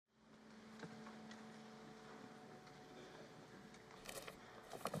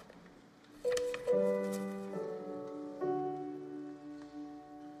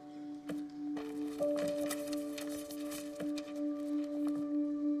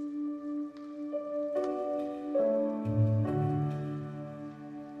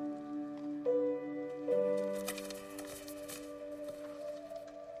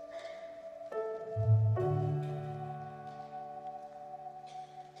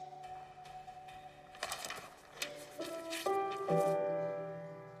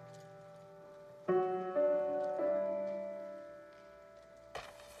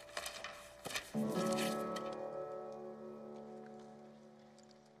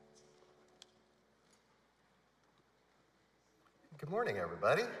Good morning,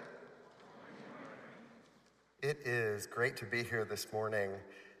 everybody. It is great to be here this morning,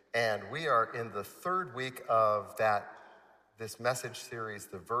 and we are in the third week of this message series,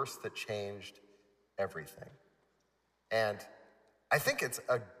 The Verse That Changed Everything. And I think it's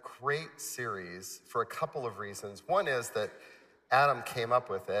a great series for a couple of reasons. One is that Adam came up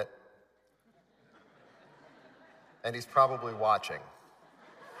with it, and he's probably watching.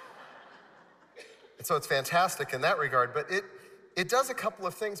 And so it's fantastic in that regard, but it does a couple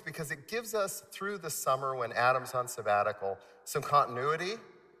of things because it gives us, through the summer when Adam's on sabbatical, some continuity,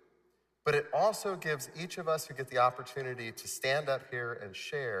 but it also gives each of us who get the opportunity to stand up here and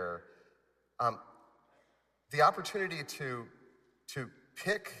share the opportunity to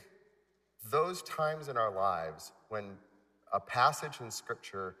pick those times in our lives when a passage in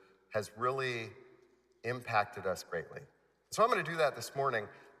Scripture has really impacted us greatly. So I'm going to do that this morning.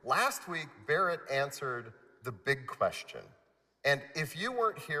 Last week, Barrett answered the big question. And if you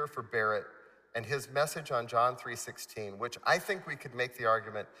weren't here for Barrett and his message on John 3:16, which I think we could make the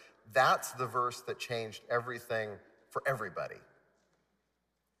argument, that's the verse that changed everything for everybody.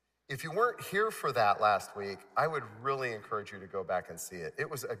 If you weren't here for that last week, I would really encourage you to go back and see it. It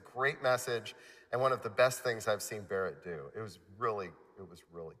was a great message and one of the best things I've seen Barrett do. It was really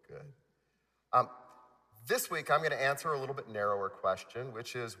good. This week, I'm going to answer a little bit narrower question,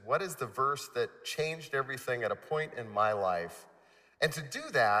 which is, what is the verse that changed everything at a point in my life? And to do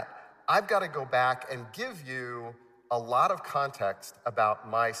that, I've got to go back and give you a lot of context about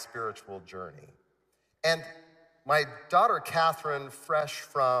my spiritual journey. And my daughter, Catherine, fresh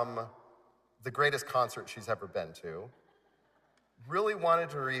from the greatest concert she's ever been to, really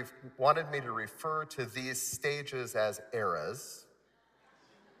wanted me to refer to these stages as eras.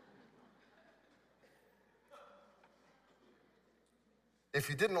 If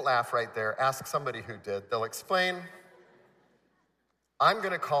you didn't laugh right there, ask somebody who did. They'll explain. I'm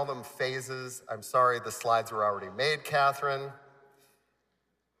going to call them phases. I'm sorry, the slides were already made, Catherine.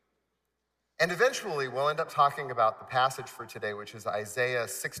 And eventually, we'll end up talking about the passage for today, which is Isaiah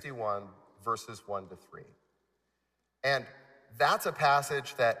 61, verses 1 to 3. And that's a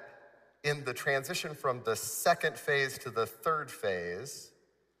passage that, in the transition from the second phase to the third phase,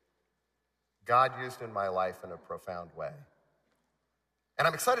 God used in my life in a profound way. And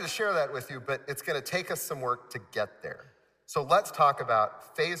I'm excited to share that with you, but it's going to take us some work to get there. So let's talk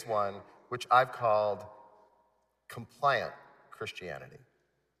about phase one, which I've called compliant Christianity.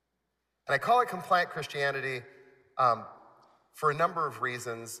 And I call it compliant Christianity for a number of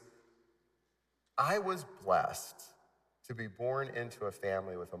reasons. I was blessed to be born into a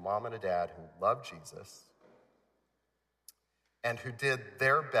family with a mom and a dad who loved Jesus and who did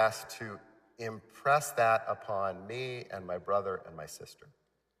their best to impress that upon me and my brother and my sister.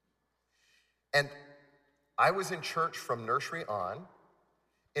 And I was in church from nursery on.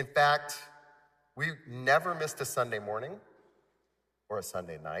 In fact, we never missed a Sunday morning or a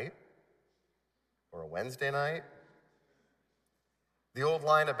Sunday night or a Wednesday night. The old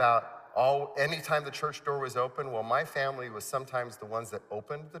line about anytime the church door was open, well, my family was sometimes the ones that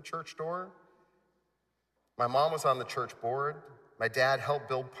opened the church door. My mom was on the church board. My dad helped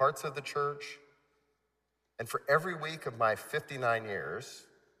build parts of the church. And for every week of my 59 years,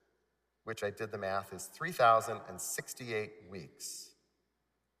 which I did the math is 3,068 weeks,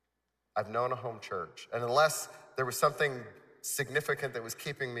 I've known a home church. And unless there was something significant that was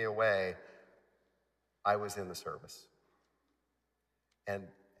keeping me away, I was in the service. And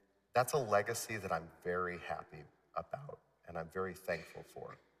that's a legacy that I'm very happy about and I'm very thankful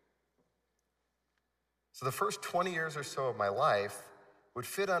for. So the first 20 years or so of my life would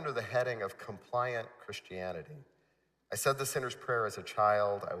fit under the heading of compliant Christianity. I said the sinner's prayer as a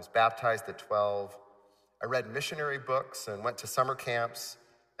child. I was baptized at 12. I read missionary books and went to summer camps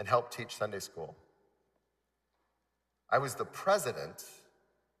and helped teach Sunday school. I was the president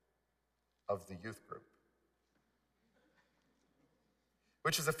of the youth group,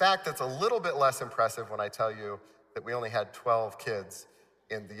 which is a fact that's a little bit less impressive when I tell you that we only had 12 kids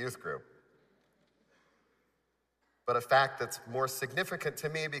in the youth group. But a fact that's more significant to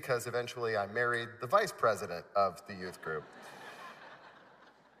me because eventually I married the vice president of the youth group.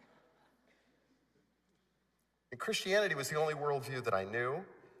 And Christianity was the only worldview that I knew,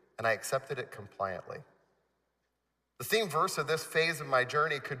 and I accepted it compliantly. The theme verse of this phase of my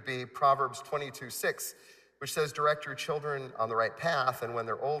journey could be Proverbs 22:6, which says, direct your children on the right path, and when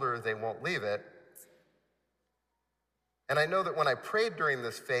they're older, they won't leave it. And I know that when I prayed during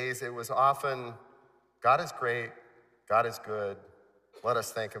this phase, it was often, God is great, God is good, let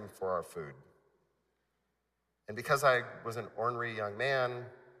us thank him for our food. And because I was an ornery young man,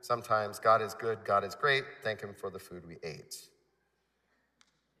 sometimes God is good, God is great, thank him for the food we ate.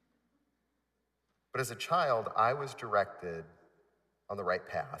 But as a child, I was directed on the right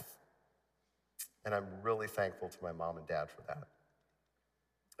path. And I'm really thankful to my mom and dad for that.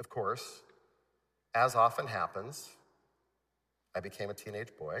 Of course, as often happens, I became a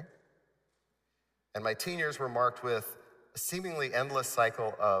teenage boy. And my teen years were marked with a seemingly endless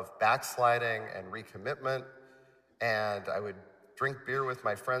cycle of backsliding and recommitment. And I would drink beer with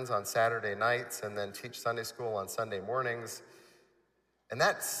my friends on Saturday nights and then teach Sunday school on Sunday mornings. And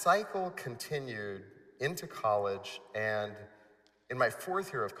that cycle continued into college. And in my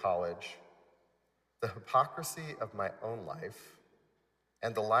fourth year of college, the hypocrisy of my own life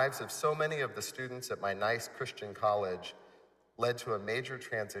and the lives of so many of the students at my nice Christian college led to a major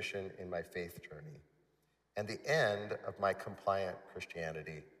transition in my faith journey and the end of my compliant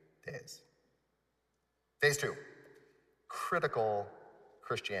Christianity days. Phase 2, critical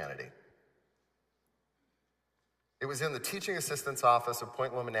Christianity. It was in the teaching assistant's office of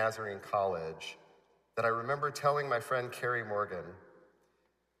Point Loma Nazarene College that I remember telling my friend Carrie Morgan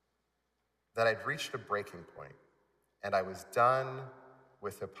that I'd reached a breaking point and I was done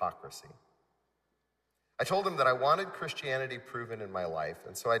with hypocrisy. I told him that I wanted Christianity proven in my life,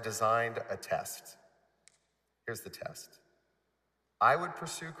 and so I designed a test. Here's the test. I would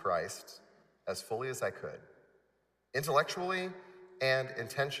pursue Christ as fully as I could, intellectually and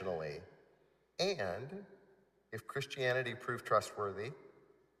intentionally, and if Christianity proved trustworthy,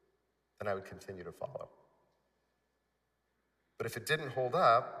 then I would continue to follow. But if it didn't hold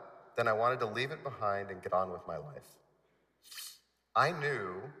up, then I wanted to leave it behind and get on with my life. I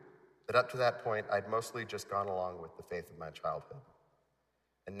knew that up to that point, I'd mostly just gone along with the faith of my childhood.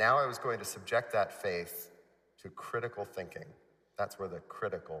 And now I was going to subject that faith to critical thinking. That's where the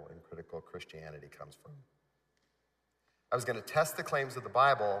critical in critical Christianity comes from. I was going to test the claims of the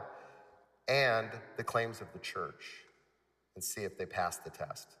Bible and the claims of the church and see if they passed the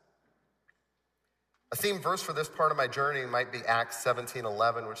test. A theme verse for this part of my journey might be Acts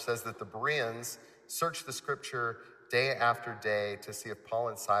 17:11, which says that the Bereans searched the scripture day after day to see if Paul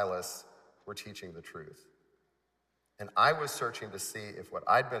and Silas were teaching the truth. And I was searching to see if what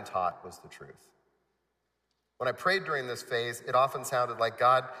I'd been taught was the truth. When I prayed during this phase, it often sounded like,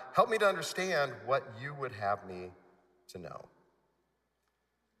 God, help me to understand what you would have me to know.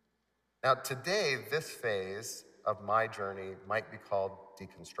 Now, today, this phase of my journey might be called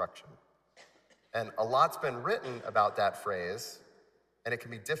deconstruction. And a lot's been written about that phrase, and it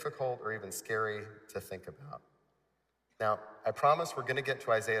can be difficult or even scary to think about. Now, I promise we're going to get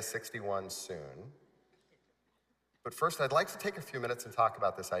to Isaiah 61 soon. But first, I'd like to take a few minutes and talk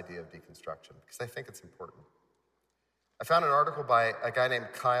about this idea of deconstruction, because I think it's important. I found an article by a guy named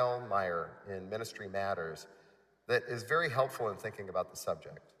Kyle Meyer in Ministry Matters that is very helpful in thinking about the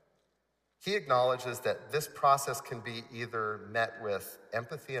subject. He acknowledges that this process can be either met with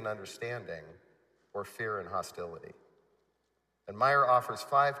empathy and understanding or fear and hostility. And Meyer offers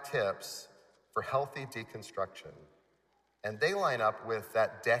 5 tips for healthy deconstruction, and they line up with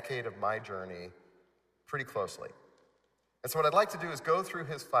that decade of my journey pretty closely. And so what I'd like to do is go through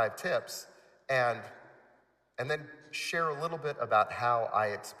his 5 tips and then share a little bit about how I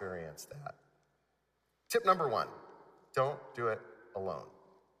experienced that. Tip number 1, don't do it alone.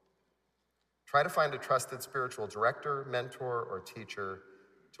 Try to find a trusted spiritual director, mentor, or teacher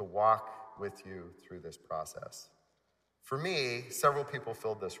to walk with you through this process. For me, several people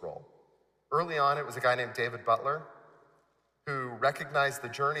filled this role. Early on, it was a guy named David Butler who recognized the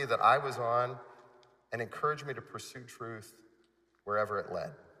journey that I was on and encouraged me to pursue truth wherever it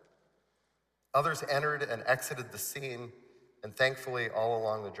led. Others entered and exited the scene, and thankfully, all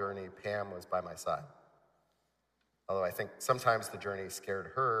along the journey, Pam was by my side. Although I think sometimes the journey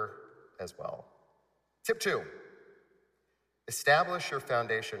scared her as well. Tip 2, establish your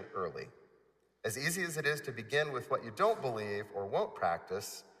foundation early. As easy as it is to begin with what you don't believe or won't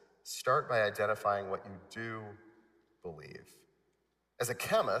practice, start by identifying what you do believe. As a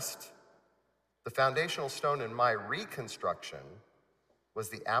chemist, the foundational stone in my reconstruction was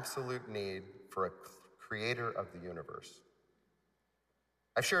the absolute need for a creator of the universe.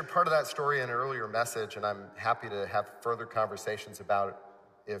 I've shared part of that story in an earlier message, and I'm happy to have further conversations about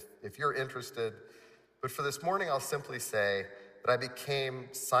it if you're interested. But for this morning, I'll simply say that I became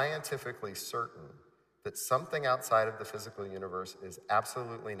scientifically certain that something outside of the physical universe is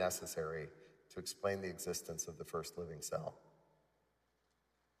absolutely necessary to explain the existence of the first living cell.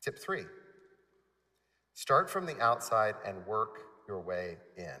 Tip 3, start from the outside and work your way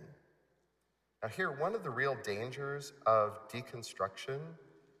in. Now here, one of the real dangers of deconstruction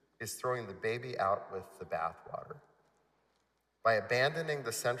is throwing the baby out with the bathwater. By abandoning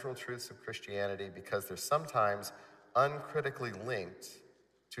the central truths of Christianity because they're sometimes uncritically linked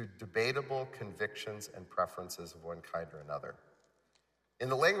to debatable convictions and preferences of one kind or another. In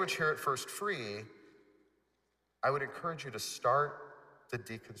the language here at First Free, I would encourage you to start the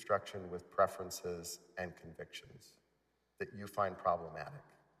deconstruction with preferences and convictions that you find problematic.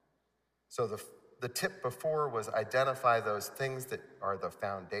 So the tip before was identify those things that are the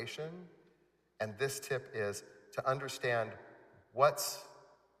foundation, and this tip is to understand what's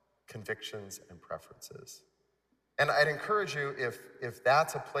convictions and preferences. And I'd encourage you, if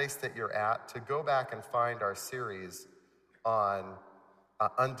that's a place that you're at, to go back and find our series on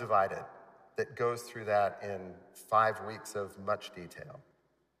Undivided that goes through that in 5 weeks of much detail.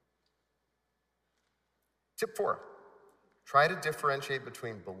 Tip 4, try to differentiate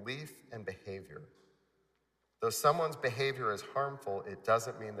between belief and behavior. Though someone's behavior is harmful, it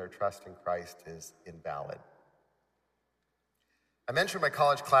doesn't mean their trust in Christ is invalid. I mentioned my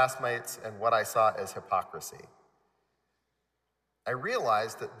college classmates and what I saw as hypocrisy. I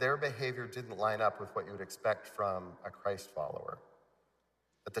realized that their behavior didn't line up with what you would expect from a Christ follower.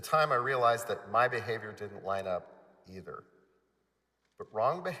 At the time, I realized that my behavior didn't line up either. But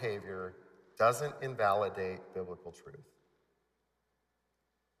wrong behavior doesn't invalidate biblical truth.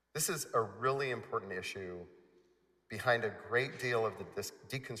 This is a really important issue behind a great deal of the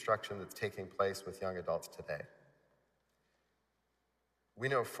deconstruction that's taking place with young adults today. We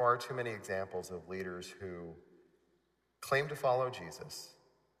know far too many examples of leaders who claim to follow Jesus,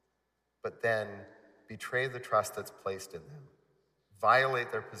 but then betray the trust that's placed in them,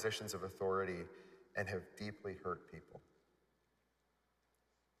 violate their positions of authority, and have deeply hurt people.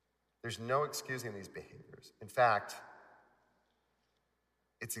 There's no excusing these behaviors. In fact,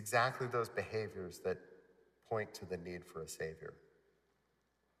 it's exactly those behaviors that point to the need for a Savior.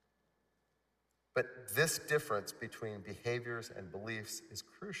 But this difference between behaviors and beliefs is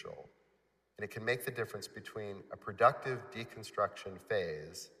crucial, and it can make the difference between a productive deconstruction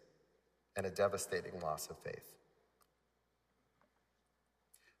phase and a devastating loss of faith.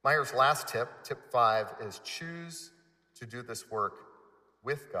 Meyer's last tip, tip 5, is choose to do this work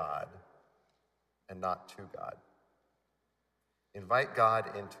with God and not to God. Invite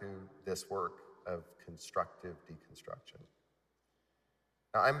God into this work of constructive deconstruction.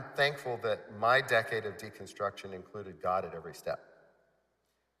 Now, I'm thankful that my decade of deconstruction included God at every step.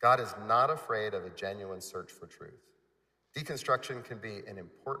 God is not afraid of a genuine search for truth. Deconstruction can be an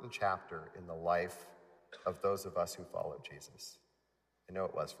important chapter in the life of those of us who follow Jesus. I know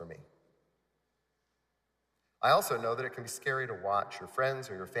it was for me. I also know that it can be scary to watch your friends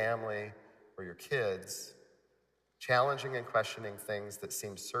or your family or your kids challenging and questioning things that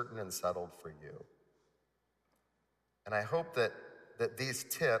seem certain and settled for you. And I hope that these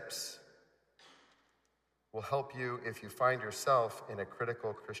tips will help you if you find yourself in a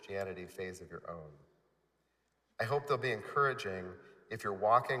critical Christianity phase of your own. I hope they'll be encouraging if you're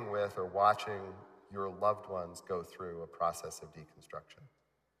walking with or watching your loved ones go through a process of deconstruction.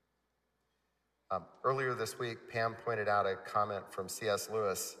 Earlier this week, Pam pointed out a comment from C.S.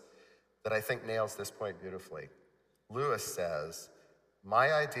 Lewis that I think nails this point beautifully. Lewis says,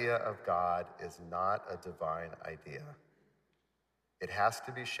 "My idea of God is not a divine idea. It has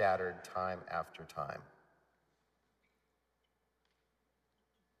to be shattered time after time."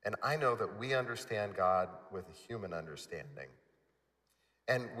 And I know that we understand God with a human understanding.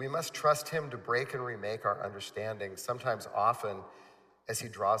 And we must trust him to break and remake our understanding, sometimes often, as he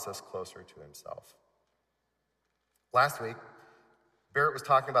draws us closer to himself. Last week, Barrett was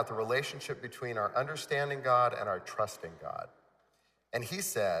talking about the relationship between our understanding God and our trusting God. And he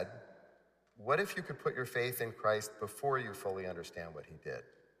said, what if you could put your faith in Christ before you fully understand what he did?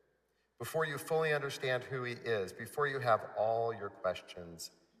 Before you fully understand who he is, before you have all your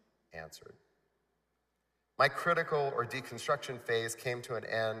questions answered. My critical or deconstruction phase came to an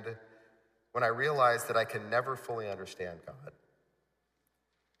end when I realized that I can never fully understand God.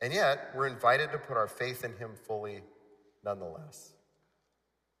 And yet, we're invited to put our faith in him fully nonetheless.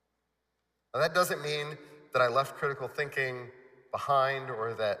 Now, that doesn't mean that I left critical thinking behind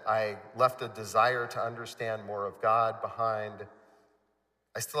or that I left a desire to understand more of God behind.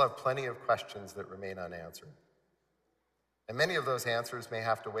 I still have plenty of questions that remain unanswered. And many of those answers may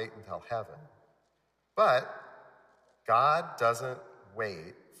have to wait until heaven. But God doesn't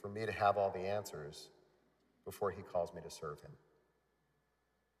wait for me to have all the answers before he calls me to serve him.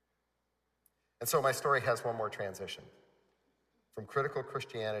 And so my story has one more transition, from critical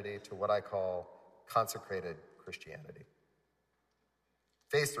Christianity to what I call consecrated Christianity.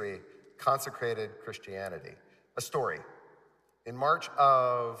 Phase 3, consecrated Christianity. A story. In March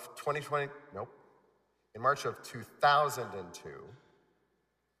of 2002,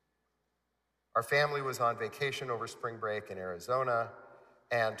 our family was on vacation over spring break in Arizona,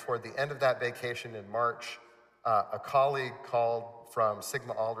 And toward the end of that vacation in March, a colleague called from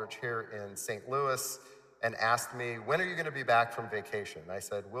Sigma Aldrich here in St. Louis and asked me, when are you going to be back from vacation? I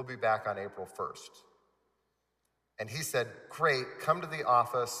said, we'll be back on April 1st. And he said, great, come to the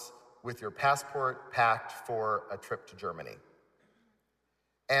office with your passport packed for a trip to Germany.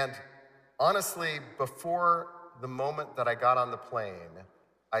 And honestly, before the moment that I got on the plane,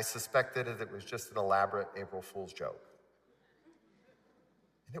 I suspected that it was just an elaborate April Fool's joke.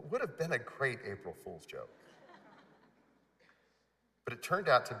 And it would have been a great April Fool's joke. But it turned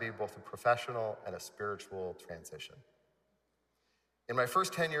out to be both a professional and a spiritual transition. In my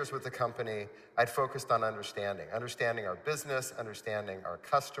first 10 years with the company, I'd focused on understanding our business, understanding our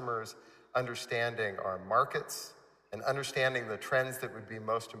customers, understanding our markets, and understanding the trends that would be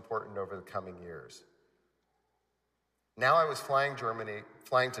most important over the coming years. Now I was flying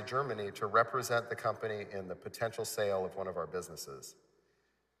to Germany to represent the company in the potential sale of one of our businesses.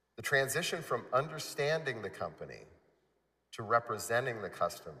 The transition from understanding the company to representing the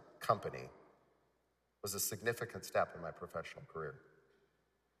company was a significant step in my professional career.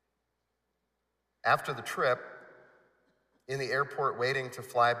 After the trip, in the airport waiting to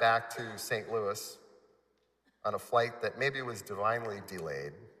fly back to St. Louis on a flight that maybe was divinely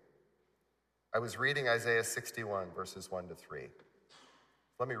delayed, I was reading Isaiah 61, verses 1 to 3.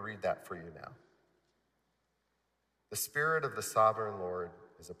 Let me read that for you now. The Spirit of the Sovereign Lord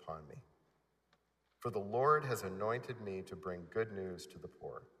is upon me, for the Lord has anointed me to bring good news to the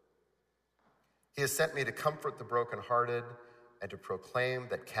poor. He has sent me to comfort the brokenhearted and to proclaim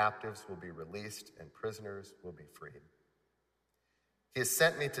that captives will be released and prisoners will be freed. He has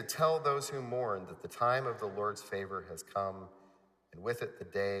sent me to tell those who mourn that the time of the Lord's favor has come, and with it the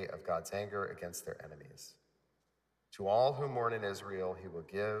day of God's anger against their enemies. To all who mourn in Israel, he will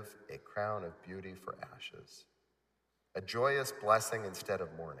give a crown of beauty for ashes, a joyous blessing instead of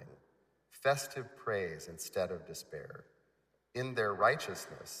mourning, festive praise instead of despair. In their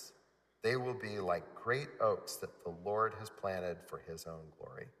righteousness, they will be like great oaks that the Lord has planted for his own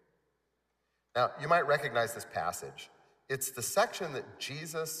glory. Now, you might recognize this passage. It's the section that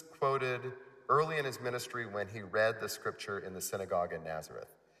Jesus quoted early in his ministry when he read the scripture in the synagogue in Nazareth.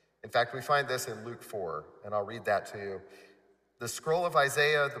 In fact, we find this in Luke 4, and I'll read that to you. The scroll of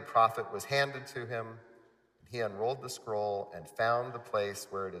Isaiah, the prophet, was handed to him. He unrolled the scroll and found the place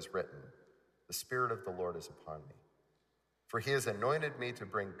where it is written, "The Spirit of the Lord is upon me. For he has anointed me to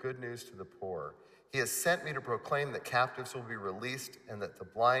bring good news to the poor. He has sent me to proclaim that captives will be released and that the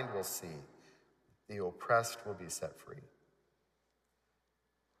blind will see, the oppressed will be set free.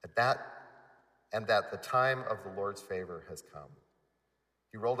 And that the time of the Lord's favor has come."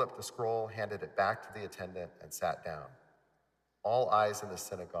 He rolled up the scroll, handed it back to the attendant, and sat down. All eyes in the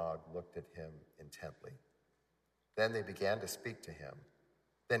synagogue looked at him intently. Then they began to speak to him.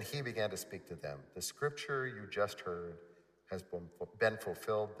 Then he began to speak to them. The scripture you just heard has been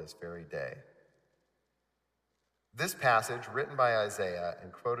fulfilled this very day. This passage, written by Isaiah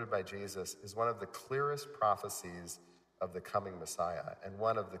and quoted by Jesus, is one of the clearest prophecies of the coming Messiah and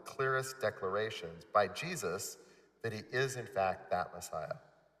one of the clearest declarations by Jesus that he is in fact that Messiah.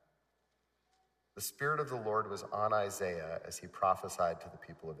 The Spirit of the Lord was on Isaiah as he prophesied to the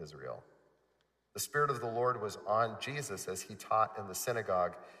people of Israel. The Spirit of the Lord was on Jesus as he taught in the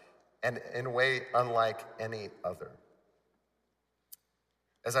synagogue, and in a way unlike any other.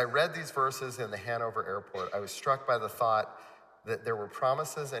 As I read these verses in the Hanover airport, I was struck by the thought that there were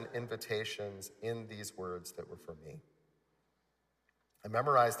promises and invitations in these words that were for me. I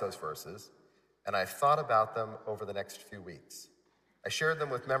memorized those verses, and I thought about them over the next few weeks. I shared them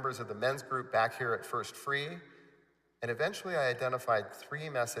with members of the men's group back here at First Free, and eventually I identified 3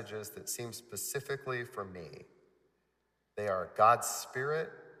 messages that seemed specifically for me. They are: God's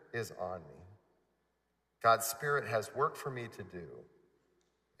Spirit is on me. God's Spirit has work for me to do,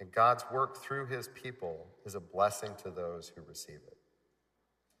 and God's work through his people is a blessing to those who receive it.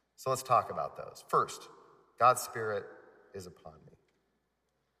 So let's talk about those. First, God's Spirit is upon me.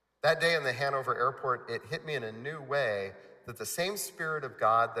 That day in the Hanover airport, it hit me in a new way that the same Spirit of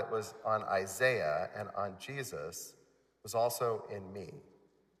God that was on Isaiah and on Jesus was also in me.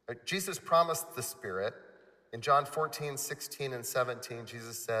 Jesus promised the Spirit. In John 14, 16, and 17,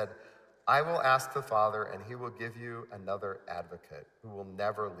 Jesus said, "I will ask the Father, and he will give you another advocate who will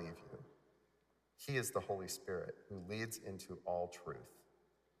never leave you. He is the Holy Spirit who leads into all truth."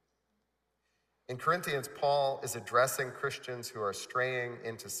 In Corinthians, Paul is addressing Christians who are straying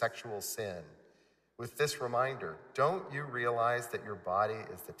into sexual sin with this reminder: don't you realize that your body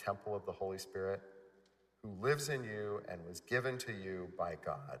is the temple of the Holy Spirit who lives in you and was given to you by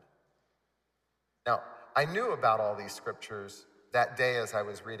God? Now, I knew about all these scriptures that day as I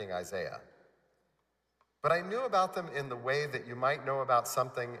was reading Isaiah. But I knew about them in the way that you might know about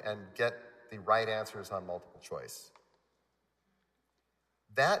something and get the right answers on multiple choice.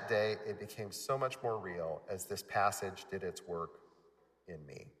 That day, it became so much more real as this passage did its work in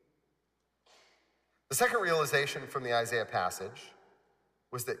me. The second realization from the Isaiah passage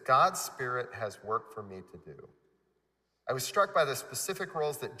was that God's Spirit has work for me to do. I was struck by the specific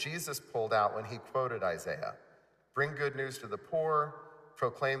roles that Jesus pulled out when he quoted Isaiah. Bring good news to the poor,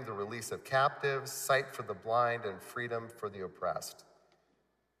 proclaim the release of captives, sight for the blind, and freedom for the oppressed.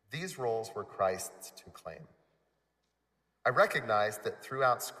 These roles were Christ's to claim. I recognized that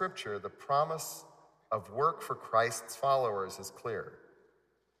throughout Scripture, the promise of work for Christ's followers is clear.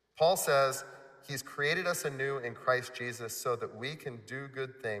 Paul says he's created us anew in Christ Jesus so that we can do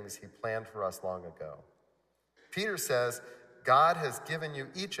good things he planned for us long ago. Peter says God has given you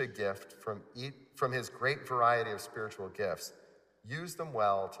each a gift from his great variety of spiritual gifts. Use them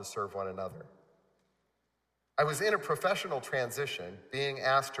well to serve one another. I was in a professional transition, being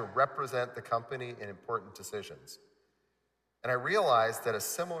asked to represent the company in important decisions. And I realized that a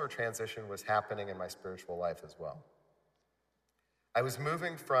similar transition was happening in my spiritual life as well. I was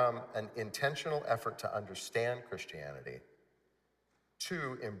moving from an intentional effort to understand Christianity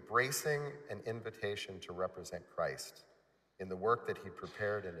to embracing an invitation to represent Christ in the work that he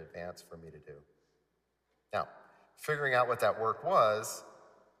prepared in advance for me to do. Now, figuring out what that work was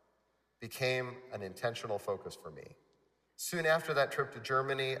became an intentional focus for me. Soon after that trip to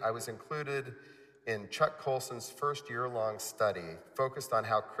Germany, I was included in Chuck Colson's first year-long study focused on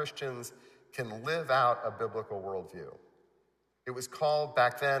how Christians can live out a biblical worldview. It was called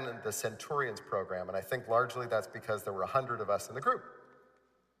back then the Centurions Program, and I think largely that's because there were 100 of us in the group.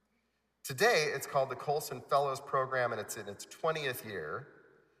 Today, it's called the Colson Fellows Program, and it's in its 20th year.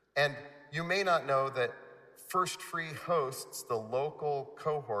 And you may not know that First Free hosts the local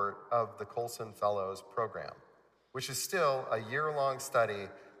cohort of the Colson Fellows Program, which is still a year-long study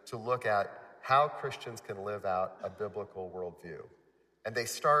to look at how Christians can live out a biblical worldview. And they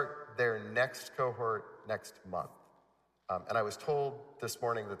start their next cohort next month. And I was told this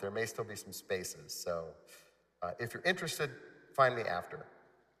morning that there may still be some spaces. So if you're interested, find me after.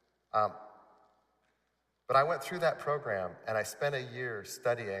 But I went through that program and I spent a year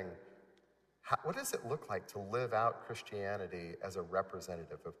studying what does it look like to live out Christianity as a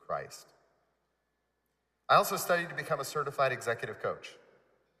representative of Christ. I also studied to become a certified executive coach.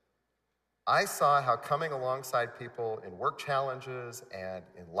 I saw how coming alongside people in work challenges and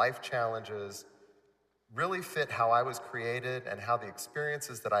in life challenges really fit how I was created and how the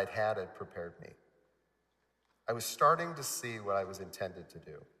experiences that I'd had prepared me. I was starting to see what I was intended to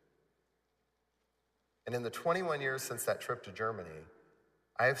do. And in the 21 years since that trip to Germany,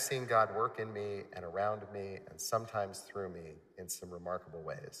 I have seen God work in me and around me and sometimes through me in some remarkable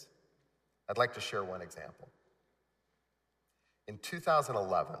ways. I'd like to share one example. In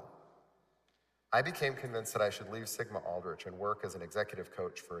 2011, I became convinced that I should leave Sigma Aldrich and work as an executive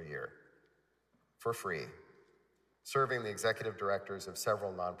coach for a year, for free, serving the executive directors of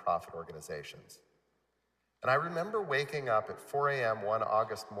several nonprofit organizations. And I remember waking up at 4 a.m. one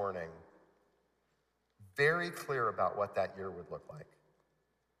August morning, very clear about what that year would look like.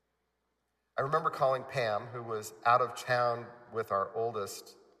 I remember calling Pam, who was out of town with our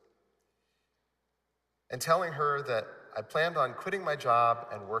oldest, and telling her that I planned on quitting my job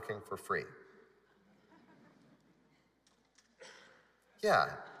and working for free. Yeah,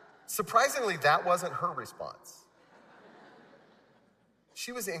 surprisingly, that wasn't her response.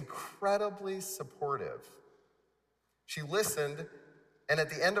 She was incredibly supportive. She listened, and at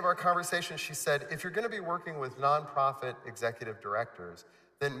the end of our conversation, she said, if you're going to be working with nonprofit executive directors,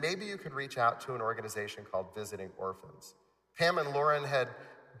 then maybe you could reach out to an organization called Visiting Orphans. Pam and Lauren had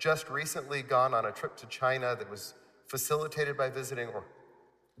just recently gone on a trip to China that was facilitated by Visiting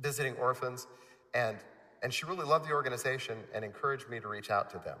Orphans, and she really loved the organization and encouraged me to reach out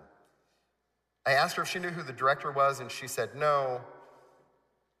to them. I asked her if she knew who the director was, and she said no,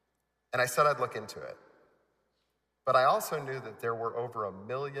 and I said I'd look into it. But I also knew that there were over 1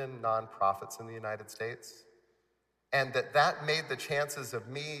 million nonprofits in the United States, and that made the chances of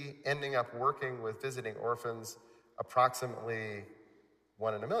me ending up working with Visiting Orphans approximately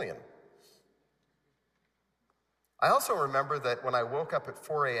 1 in 1 million. I also remember that when I woke up at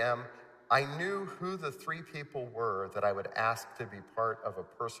 4 a.m., I knew who the 3 people were that I would ask to be part of a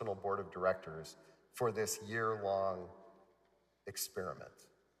personal board of directors for this year-long experiment.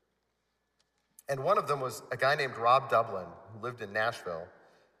 And one of them was a guy named Rob Dublin, who lived in Nashville.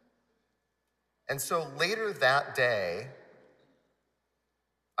 And so later that day,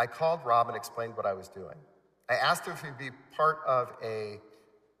 I called Rob and explained what I was doing. I asked him if he'd be part of a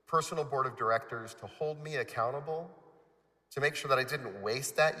personal board of directors to hold me accountable, to make sure that I didn't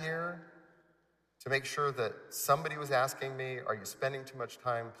waste that year, to make sure that somebody was asking me, are you spending too much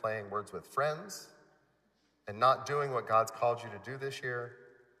time playing Words with Friends and not doing what God's called you to do this year?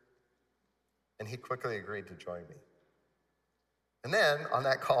 And he quickly agreed to join me. And then on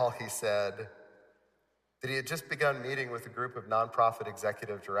that call, he said that he had just begun meeting with a group of nonprofit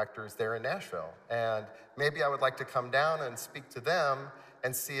executive directors there in Nashville. And maybe I would like to come down and speak to them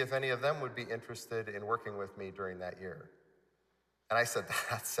and see if any of them would be interested in working with me during that year. And I said,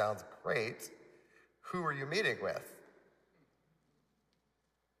 that sounds great. Who are you meeting with?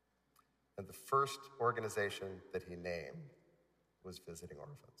 And the first organization that he named was Visiting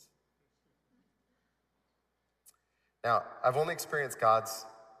Orphans. Now, I've only experienced God's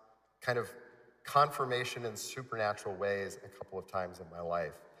kind of confirmation in supernatural ways a couple of times in my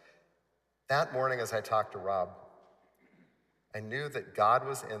life. That morning as I talked to Rob, I knew that God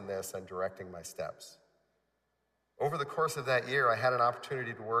was in this and directing my steps. Over the course of that year, I had an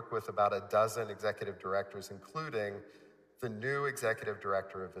opportunity to work with about a dozen executive directors, including the new executive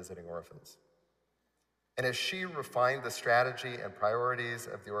director of Visiting Orphans. And as she refined the strategy and priorities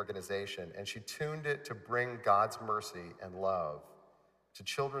of the organization, and she tuned it to bring God's mercy and love to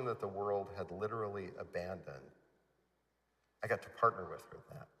children that the world had literally abandoned, I got to partner with her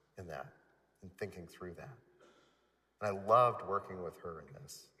in thinking through that. And I loved working with her in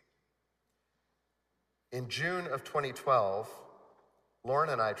this. In June of 2012, Lauren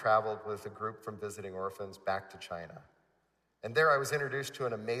and I traveled with a group from Visiting Orphans back to China. And there I was introduced to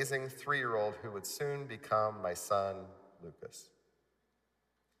an amazing 3-year-old who would soon become my son, Lucas.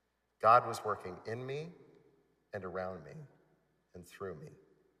 God was working in me and around me and through me.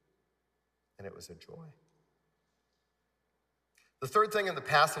 And it was a joy. The third thing in the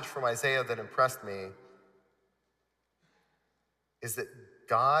passage from Isaiah that impressed me is that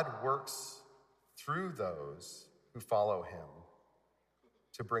God works through those who follow him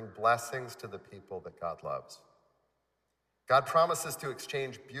to bring blessings to the people that God loves. God promises to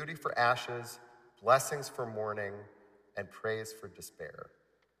exchange beauty for ashes, blessings for mourning, and praise for despair.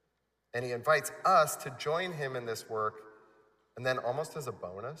 And he invites us to join him in this work, and then almost as a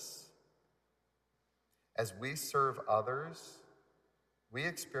bonus, as we serve others, we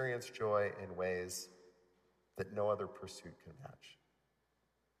experience joy in ways that no other pursuit can match.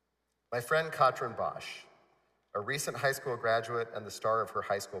 My friend Katrin Bosch, a recent high school graduate and the star of her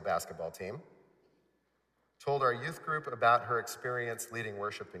high school basketball team, told our youth group about her experience leading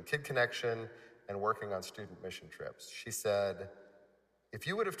worship in Kid Connection and working on student mission trips. She said, if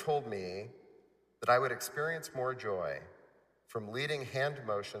you would have told me that I would experience more joy from leading hand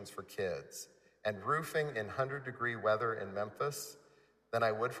motions for kids and roofing in 100-degree weather in Memphis than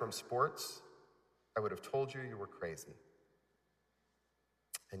I would from sports, I would have told you were crazy.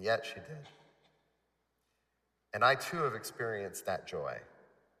 And yet she did. And I too have experienced that joy.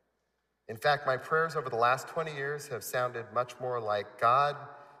 In fact, my prayers over the last 20 years have sounded much more like, God,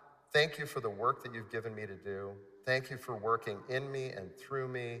 thank you for the work that you've given me to do. Thank you for working in me and through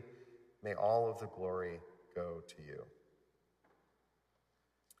me. May all of the glory go to you.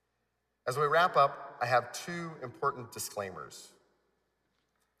 As we wrap up, I have 2 important disclaimers.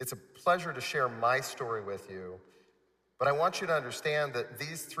 It's a pleasure to share my story with you, but I want you to understand that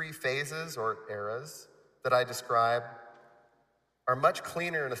these 3 phases or eras that I describe are much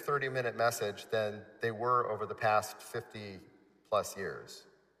cleaner in a 30-minute message than they were over the past 50 plus years,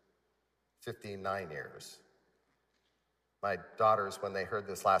 59 years. My daughters, when they heard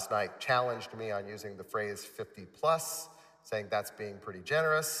this last night, challenged me on using the phrase 50 plus, saying that's being pretty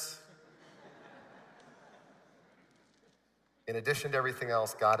generous. In addition to everything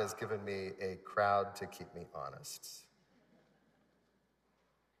else, God has given me a crowd to keep me honest.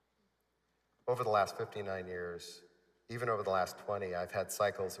 Over the last 59 years, even over the last 20, I've had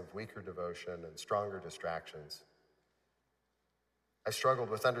cycles of weaker devotion and stronger distractions. I struggled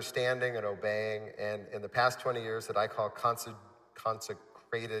with understanding and obeying, and in the past 20 years that I call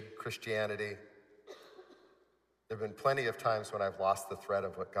consecrated Christianity, there have been plenty of times when I've lost the thread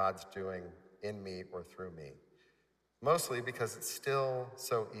of what God's doing in me or through me, mostly because it's still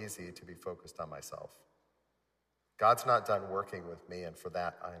so easy to be focused on myself. God's not done working with me, and for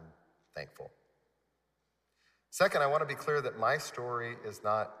that I'm thankful. Second, I want to be clear that my story is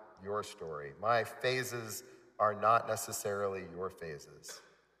not your story. My phases are not necessarily your phases.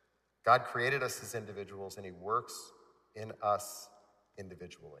 God created us as individuals, and he works in us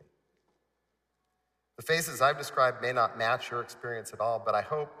individually. The phases I've described may not match your experience at all, but I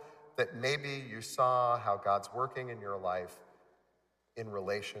hope that maybe you saw how God's working in your life in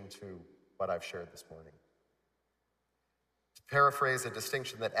relation to what I've shared this morning. Paraphrase a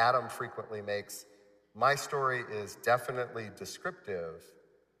distinction that Adam frequently makes, my story is definitely descriptive,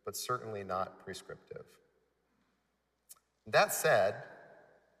 but certainly not prescriptive. That said,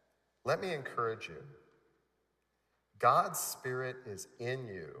 let me encourage you. God's Spirit is in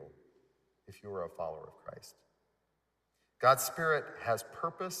you if you are a follower of Christ. God's Spirit has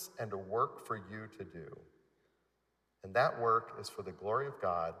purpose and a work for you to do. And that work is for the glory of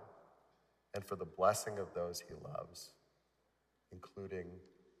God and for the blessing of those he loves, including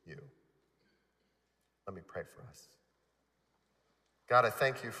you. Let me pray for us. God, I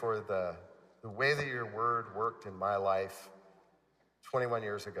thank you for the way that your word worked in my life 21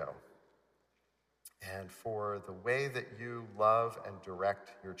 years ago, and for the way that you love and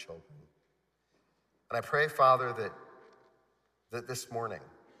direct your children. And I pray, Father, that this morning,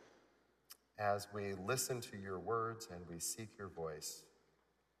 as we listen to your words and we seek your voice,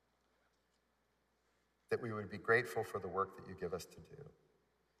 that we would be grateful for the work that you give us to do,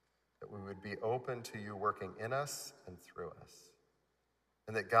 that we would be open to you working in us and through us,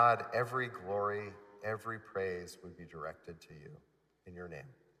 and that, God, every glory, every praise would be directed to you. In your name.